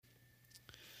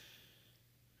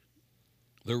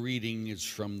The reading is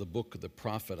from the book of the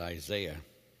prophet Isaiah.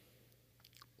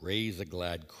 Raise a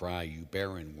glad cry, you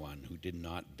barren one who did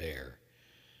not bear.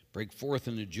 Break forth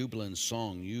in a jubilant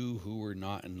song, you who were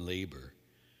not in labor.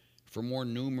 For more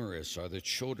numerous are the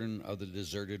children of the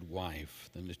deserted wife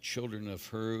than the children of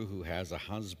her who has a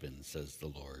husband, says the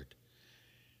Lord.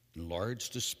 Enlarge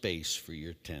the space for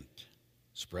your tent.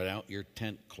 Spread out your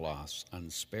tent cloths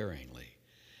unsparingly.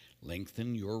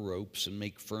 Lengthen your ropes and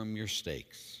make firm your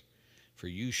stakes. For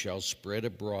you shall spread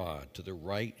abroad to the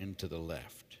right and to the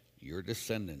left. Your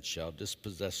descendants shall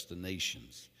dispossess the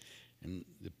nations, and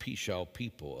the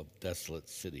people of desolate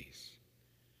cities.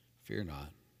 Fear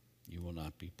not, you will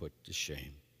not be put to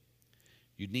shame.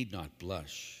 You need not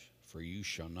blush, for you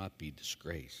shall not be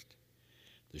disgraced.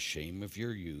 The shame of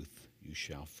your youth you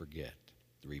shall forget.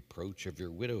 The reproach of your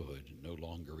widowhood no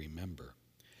longer remember.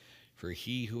 For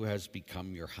he who has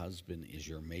become your husband is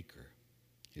your maker.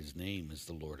 His name is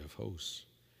the Lord of hosts.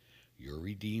 Your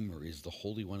Redeemer is the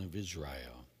Holy One of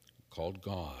Israel, called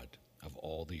God of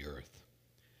all the earth.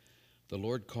 The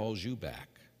Lord calls you back,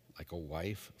 like a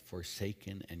wife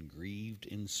forsaken and grieved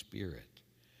in spirit,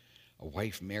 a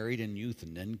wife married in youth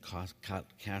and then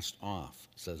cast off,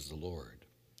 says the Lord.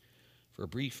 For a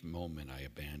brief moment I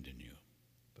abandon you,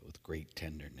 but with great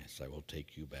tenderness I will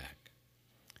take you back.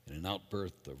 In an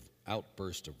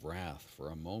outburst of wrath, for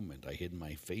a moment I hid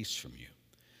my face from you.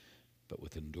 But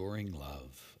with enduring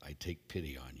love, I take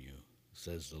pity on you,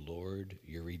 says the Lord,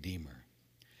 your Redeemer.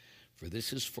 For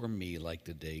this is for me like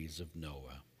the days of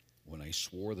Noah, when I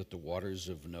swore that the waters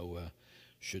of Noah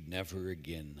should never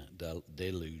again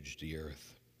deluge the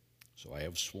earth. So I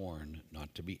have sworn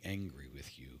not to be angry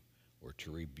with you or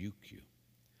to rebuke you.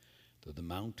 Though the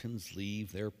mountains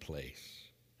leave their place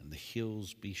and the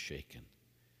hills be shaken,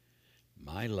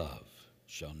 my love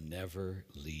shall never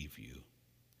leave you,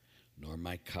 nor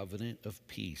my covenant of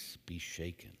peace be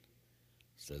shaken,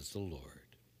 says the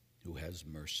Lord, who has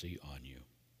mercy on you.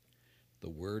 The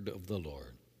word of the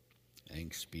Lord.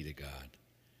 Thanks be to God.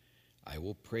 I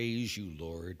will praise you,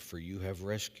 Lord, for you have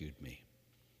rescued me.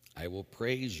 I will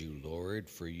praise you, Lord,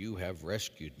 for you have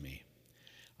rescued me.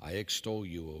 I extol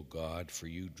you, O God, for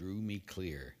you drew me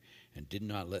clear and did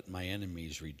not let my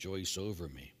enemies rejoice over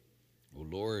me. O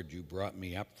Lord, you brought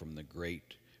me up from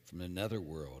the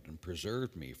netherworld, and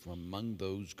preserved me from among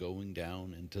those going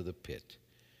down into the pit.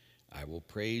 I will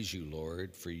praise you,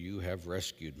 Lord, for you have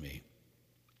rescued me.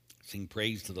 Sing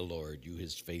praise to the Lord, you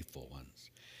his faithful ones,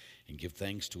 and give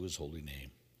thanks to his holy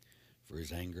name. For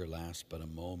his anger lasts but a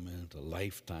moment, a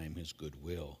lifetime his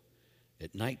goodwill.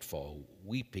 At nightfall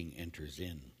weeping enters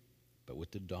in, but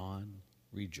with the dawn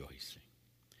rejoicing.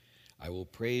 I will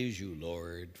praise you,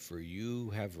 Lord, for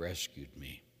you have rescued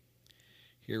me.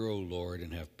 Hear, O Lord,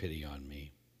 and have pity on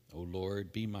me. O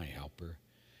Lord, be my helper.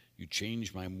 You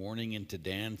change my mourning into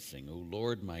dancing. O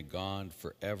Lord, my God,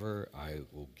 forever I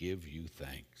will give you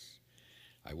thanks.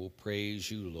 I will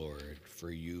praise you, Lord, for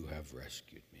you have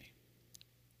rescued me.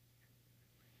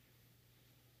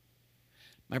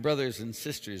 My brothers and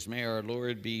sisters, may our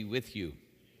Lord be with you.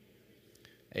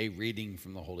 A reading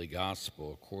from the Holy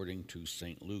Gospel according to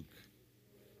St. Luke.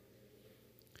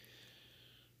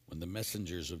 When the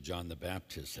messengers of John the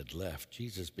Baptist had left,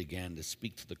 Jesus began to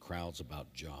speak to the crowds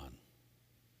about John.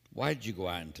 What did you go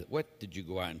out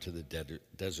into the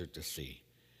desert to see?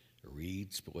 A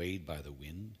reed swayed by the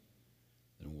wind?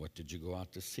 Then what did you go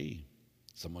out to see?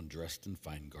 Someone dressed in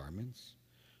fine garments?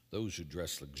 Those who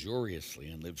dress luxuriously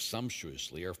and live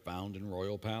sumptuously are found in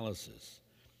royal palaces.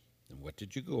 Then what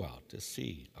did you go out to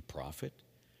see? A prophet?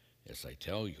 Yes, I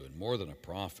tell you, and more than a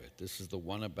prophet. This is the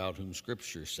one about whom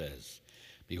Scripture says,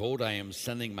 Behold, I am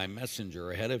sending my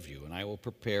messenger ahead of you, and he will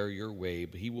prepare your way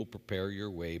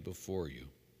before you.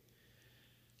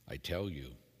 I tell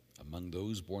you, among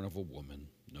those born of a woman,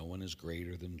 no one is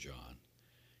greater than John.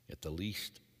 Yet the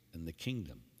least in the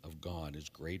kingdom of God is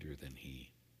greater than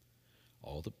he.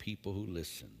 All the people who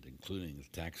listened, including the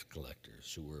tax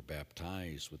collectors who were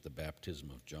baptized with the baptism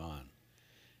of John,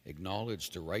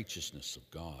 acknowledged the righteousness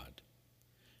of God.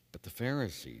 But the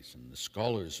Pharisees and the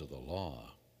scholars of the law,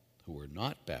 who were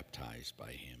not baptized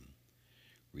by him,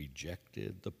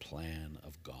 rejected the plan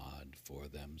of God for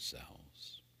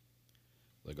themselves.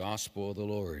 The Gospel of the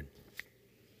Lord.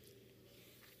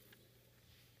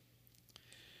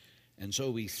 And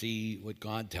so we see what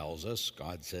God tells us.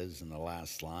 God says in the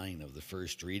last line of the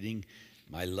first reading,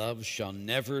 My love shall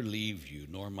never leave you,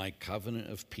 nor my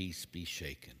covenant of peace be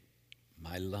shaken.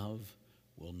 My love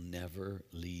will never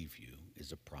leave you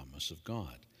is a promise of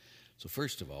God. So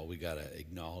first of all, we got to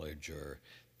acknowledge or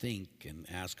think and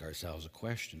ask ourselves a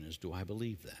question is, do I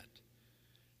believe that?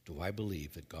 Do I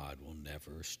believe that God will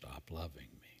never stop loving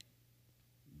me?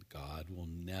 God will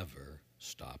never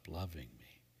stop loving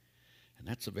me. And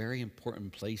that's a very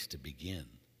important place to begin,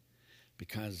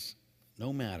 because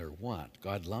no matter what,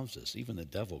 God loves us. Even the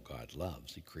devil God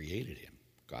loves. He created him.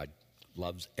 God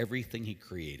loves everything he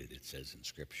created, it says in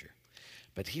Scripture.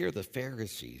 But here the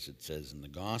Pharisees, it says in the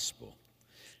gospel,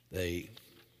 the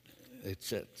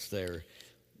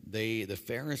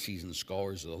Pharisees and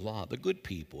scholars of the law, the good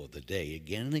people of the day,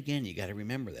 again and again, you got to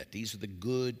remember that. These are the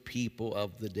good people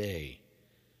of the day.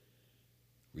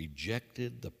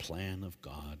 Rejected the plan of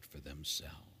God for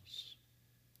themselves.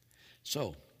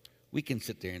 So, we can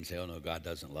sit there and say, oh no, God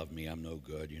doesn't love me, I'm no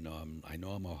good. I know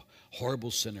I'm a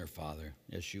horrible sinner, Father.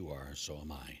 Yes, you are, so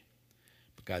am I.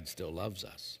 But God still loves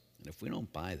us. And if we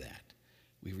don't buy that,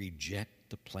 we reject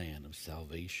the plan of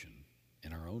salvation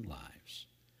in our own lives.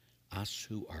 Us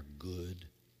who are good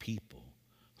people,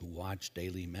 who watch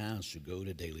daily Mass, who go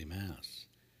to daily Mass.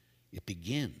 It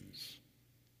begins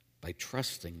by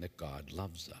trusting that God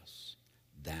loves us.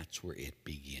 That's where it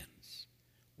begins.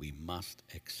 We must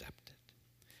accept it.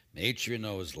 May each of you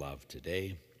know his love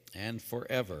today and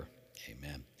forever.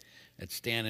 Amen. Let's stand.